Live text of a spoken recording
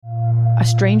a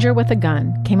stranger with a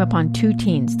gun came upon two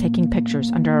teens taking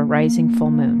pictures under a rising full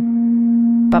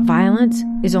moon. But violence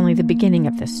is only the beginning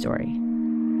of this story.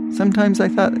 Sometimes I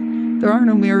thought, there are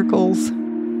no miracles.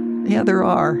 Yeah, there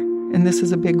are, and this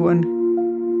is a big one.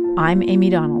 I'm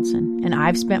Amy Donaldson, and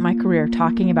I've spent my career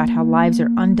talking about how lives are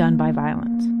undone by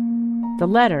violence. The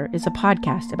Letter is a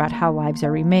podcast about how lives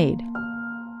are remade.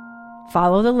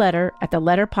 Follow The Letter at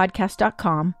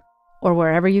theletterpodcast.com or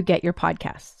wherever you get your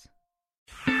podcasts.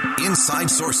 Inside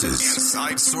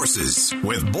Sources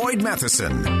with Boyd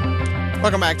Matheson.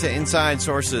 Welcome back to Inside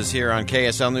Sources here on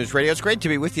KSL News Radio. It's great to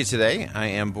be with you today. I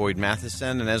am Boyd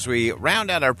Matheson, and as we round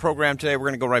out our program today, we're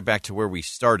going to go right back to where we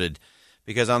started,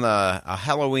 because on a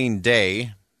Halloween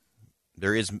day,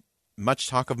 there is much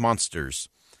talk of monsters,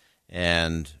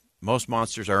 and most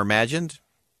monsters are imagined.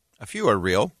 A few are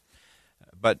real.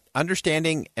 But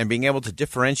understanding and being able to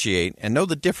differentiate and know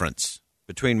the difference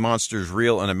between monsters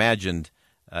real and imagined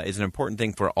is an important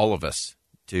thing for all of us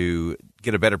to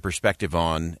get a better perspective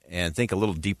on and think a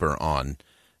little deeper on,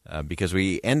 because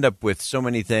we end up with so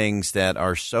many things that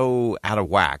are so out of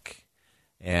whack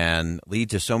and lead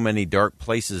to so many dark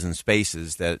places and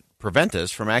spaces that prevent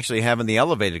us from actually having the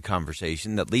elevated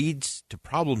conversation that leads to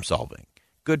problem solving,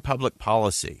 good public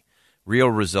policy, real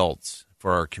results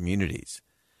for our communities.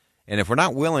 And if we're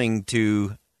not willing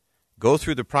to go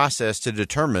through the process to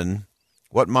determine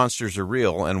what monsters are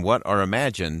real and what are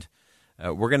imagined,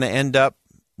 we're going to end up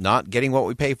not getting what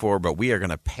we pay for, but we are going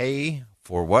to pay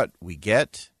for what we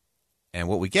get, and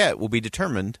what we get will be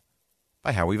determined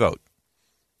by how we vote.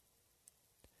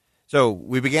 So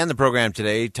we began the program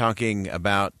today talking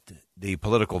about the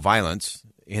political violence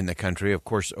in the country. Of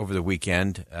course, over the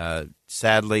weekend,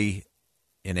 sadly,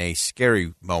 in a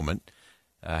scary moment,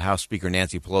 House Speaker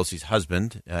Nancy Pelosi's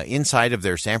husband, inside of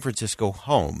their San Francisco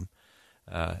home,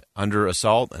 under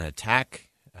assault and attack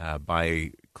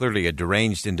by clearly a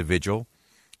deranged individual,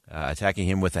 attacking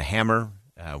him with a hammer.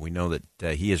 We know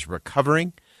that he is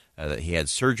recovering, that he had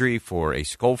surgery for a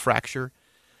skull fracture.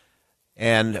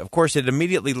 And, of course, it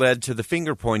immediately led to the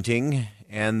finger-pointing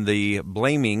and the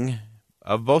blaming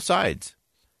of both sides,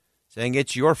 saying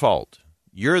it's your fault.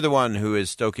 You're the one who is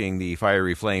stoking the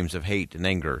fiery flames of hate and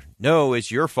anger. No,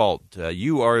 it's your fault.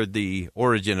 You are the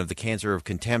origin of the cancer of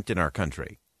contempt in our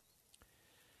country.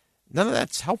 None of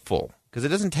that's helpful because it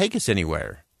doesn't take us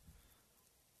anywhere.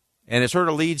 And it sort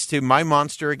of leads to my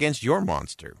monster against your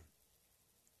monster,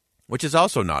 which is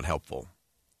also not helpful.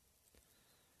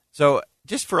 So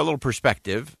just for a little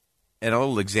perspective and a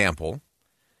little example,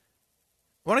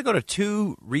 I want to go to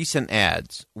two recent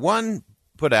ads. One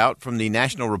put out from the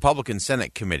National Republican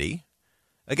Senate Committee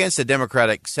against the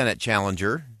Democratic Senate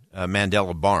challenger,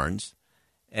 Mandela Barnes.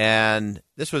 And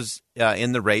this was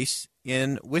in the race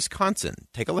in Wisconsin.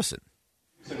 Take a listen.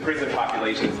 The prison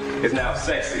population is now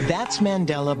sexy. That's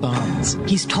Mandela Barnes.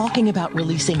 He's talking about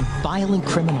releasing violent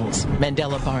criminals.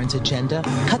 Mandela Barnes' agenda: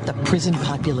 cut the prison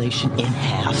population in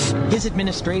half. His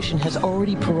administration has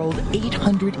already paroled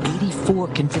 884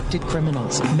 convicted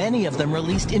criminals, many of them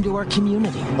released into our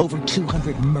community. Over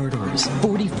 200 murderers,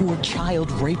 44 child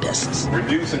rapists.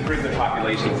 Reducing prison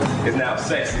population is now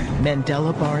sexy.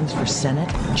 Mandela Barnes for Senate?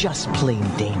 Just plain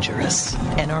dangerous.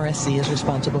 NRSC is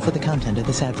responsible for the content of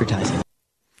this advertising.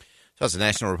 So that's the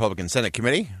National Republican Senate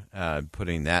Committee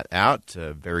putting that out.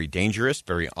 Very dangerous,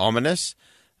 very ominous,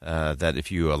 that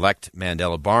if you elect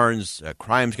Mandela Barnes,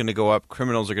 crime's going to go up,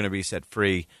 criminals are going to be set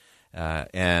free,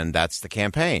 and that's the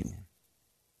campaign.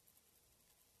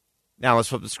 Now let's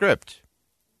flip the script.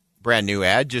 Brand new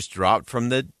ad just dropped from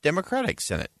the Democratic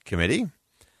Senate Committee.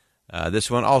 This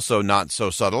one also not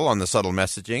so subtle on the subtle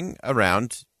messaging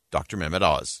around Dr. Mehmet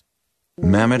Oz.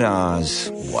 Mehmet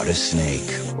Oz, what a snake.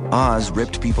 Oz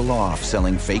ripped people off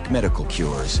selling fake medical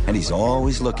cures, and he's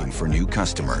always looking for new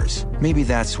customers. Maybe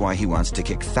that's why he wants to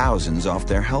kick thousands off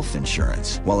their health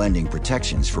insurance while ending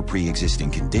protections for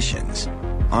pre-existing conditions.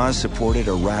 Oz supported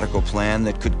a radical plan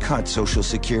that could cut Social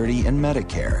Security and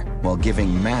Medicare while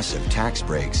giving massive tax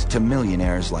breaks to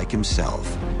millionaires like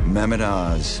himself. Mehmet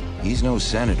Oz, he's no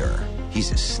senator,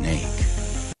 he's a snake.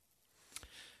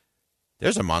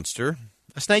 There's a monster.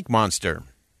 A snake monster,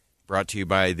 brought to you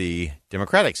by the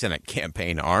Democratic Senate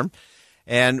campaign arm.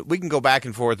 And we can go back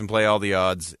and forth and play all the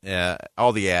odds,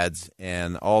 all the ads,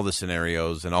 and all the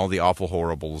scenarios, and all the awful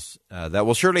horribles that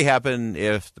will surely happen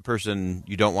if the person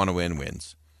you don't want to win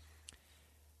wins.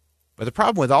 But the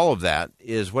problem with all of that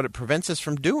is what it prevents us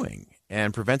from doing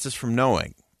and prevents us from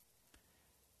knowing.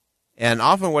 And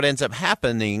often what ends up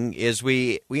happening is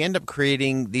we end up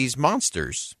creating these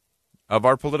monsters of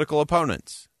our political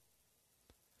opponents.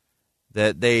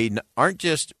 That they aren't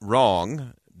just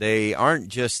wrong, they aren't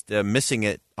just missing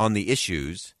it on the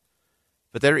issues,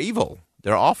 But they're evil.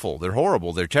 They're awful. They're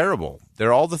horrible. They're terrible.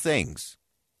 They're all the things.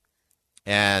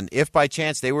 And if by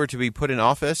chance they were to be put in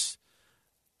office,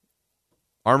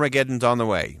 Armageddon's on the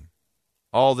way.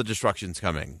 All the destruction's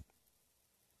coming.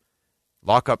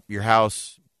 Lock up your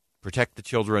house, protect the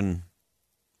children.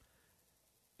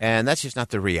 And that's just not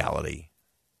the reality.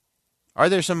 Are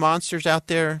there some monsters out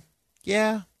there?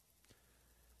 Yeah.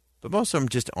 But most of them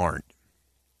just aren't.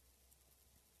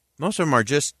 Most of them are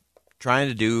just trying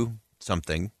to do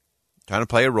something, trying to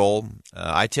play a role.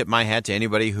 I tip my hat to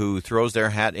anybody who throws their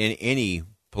hat in any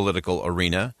political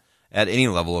arena at any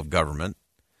level of government,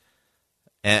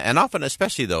 and often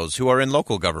especially those who are in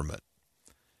local government.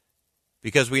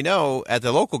 Because we know at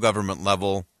the local government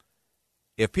level,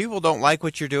 if people don't like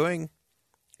what you're doing,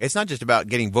 it's not just about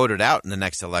getting voted out in the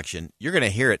next election. You're going to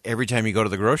hear it every time you go to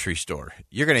the grocery store.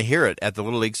 You're going to hear it at the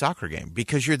Little League soccer game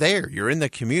because you're there. You're in the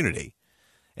community.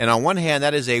 And on one hand,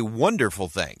 that is a wonderful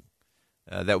thing,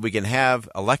 that we can have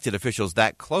elected officials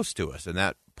that close to us and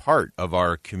that part of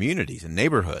our communities and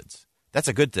neighborhoods. That's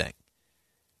a good thing.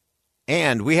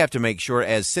 And we have to make sure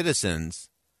as citizens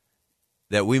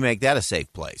that we make that a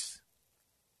safe place,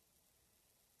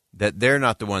 that they're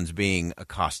not the ones being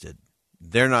accosted.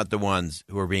 They're not the ones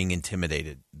who are being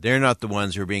intimidated. They're not the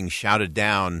ones who are being shouted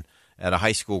down at a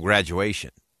high school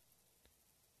graduation.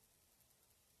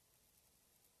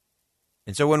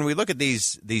 And so when we look at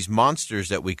these monsters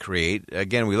that we create,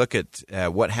 again, we look at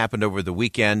what happened over the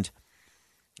weekend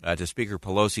to Speaker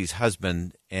Pelosi's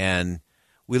husband, and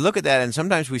we look at that and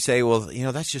sometimes we say, well,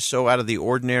 that's just so out of the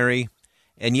ordinary.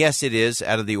 And yes, it is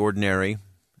out of the ordinary,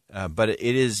 but it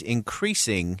is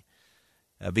increasing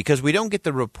because we don't get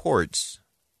the reports.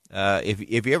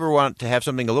 If you ever want to have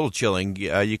something a little chilling,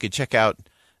 you could check out,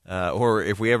 or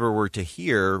if we ever were to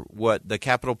hear what the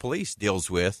Capitol Police deals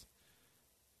with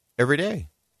every day,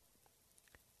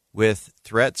 with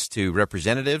threats to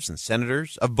representatives and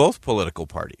senators of both political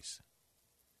parties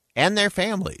and their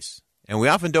families. And we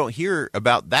often don't hear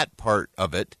about that part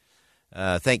of it,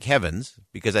 thank heavens,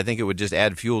 because I think it would just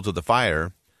add fuel to the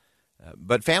fire.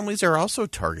 But families are also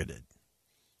targeted.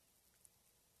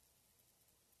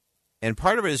 And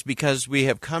part of it is because we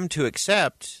have come to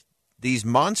accept these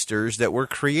monsters that we're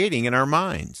creating in our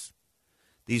minds.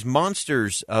 These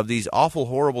monsters of these awful,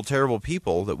 horrible, terrible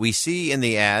people that we see in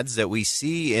the ads, that we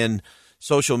see in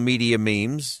social media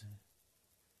memes,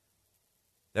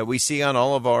 that we see on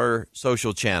all of our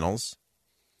social channels,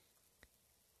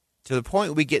 to the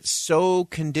point we get so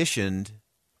conditioned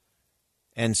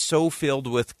and so filled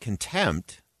with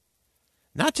contempt,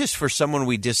 not just for someone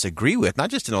we disagree with,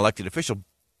 not just an elected official,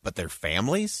 but their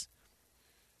families.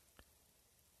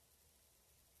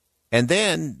 And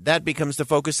then that becomes the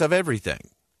focus of everything.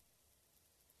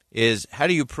 Is how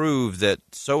do you prove that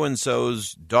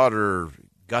so-and-so's daughter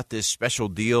got this special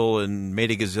deal and made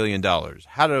 $1 gazillion?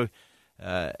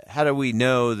 How do we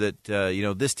know that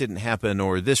this didn't happen,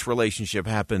 or this relationship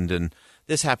happened and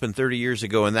this happened 30 years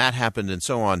ago and that happened and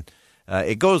so on?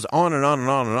 It goes on and on and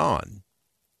on and on.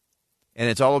 And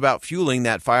it's all about fueling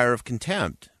that fire of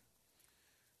contempt.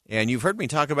 And you've heard me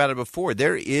talk about it before.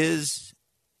 There is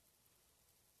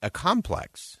a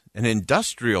complex, an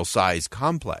industrial-sized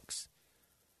complex,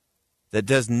 that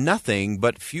does nothing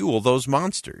but fuel those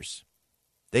monsters.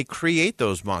 They create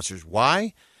those monsters.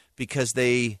 Why? Because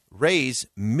they raise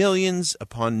millions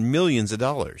upon millions of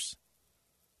dollars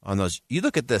on those. You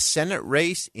look at the Senate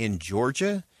race in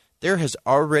Georgia, there has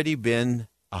already been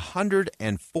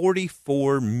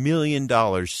 $144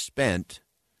 million spent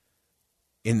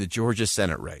in the Georgia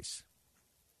Senate race.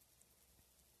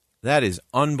 That is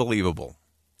unbelievable.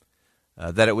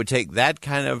 That it would take that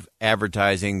kind of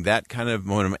advertising, that kind of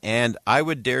momentum, and I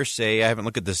would dare say, I haven't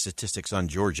looked at the statistics on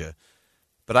Georgia,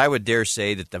 but I would dare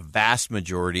say that the vast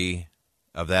majority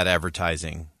of that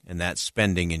advertising and that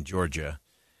spending in Georgia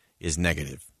is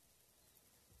negative.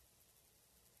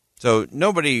 So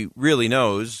nobody really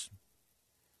knows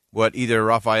what either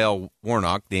Raphael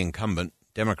Warnock, the incumbent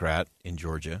Democrat in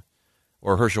Georgia,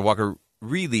 or Herschel Walker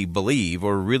really believe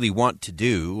or really want to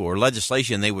do, or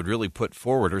legislation they would really put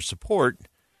forward or support,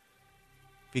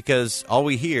 because all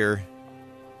we hear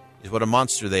is what a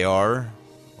monster they are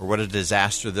or what a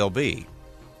disaster they'll be.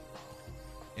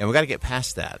 And we've got to get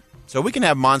past that. So we can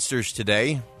have monsters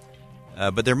today,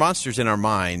 but they're monsters in our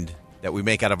mind that we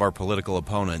make out of our political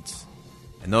opponents.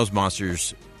 And those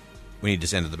monsters we need to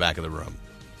send to the back of the room.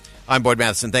 I'm Boyd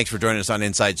Matheson. Thanks for joining us on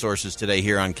Inside Sources today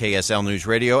here on KSL News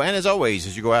Radio. And as always,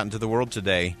 as you go out into the world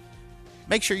today,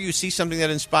 make sure you see something that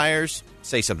inspires,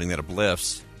 say something that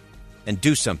uplifts, and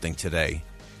do something today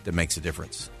that makes a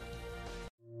difference.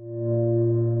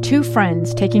 Two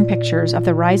friends taking pictures of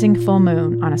the rising full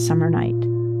moon on a summer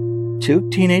night. two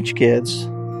teenage kids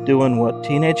doing what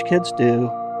teenage kids do.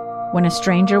 When a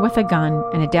stranger with a gun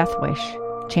and a death wish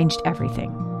changed everything.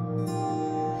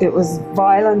 It was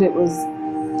violent, it was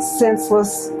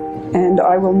senseless, and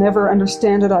I will never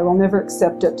understand it, I will never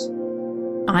accept it.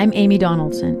 I'm Amy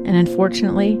Donaldson, and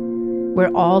unfortunately,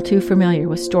 we're all too familiar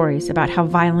with stories about how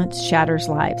violence shatters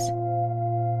lives.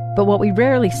 But what we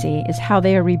rarely see is how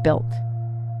they are rebuilt.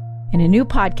 In a new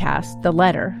podcast, The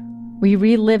Letter, we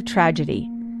relive tragedy,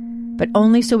 but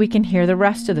only so we can hear the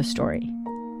rest of the story.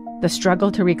 The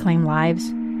struggle to reclaim lives,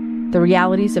 the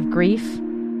realities of grief,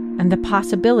 and the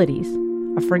possibilities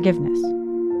of forgiveness.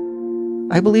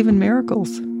 I believe in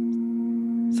miracles.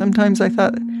 Sometimes I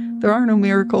thought, there are no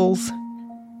miracles.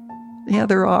 Yeah,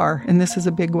 there are, and this is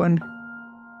a big one.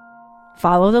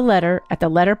 Follow The Letter at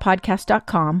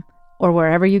theletterpodcast.com or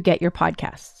wherever you get your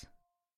podcasts.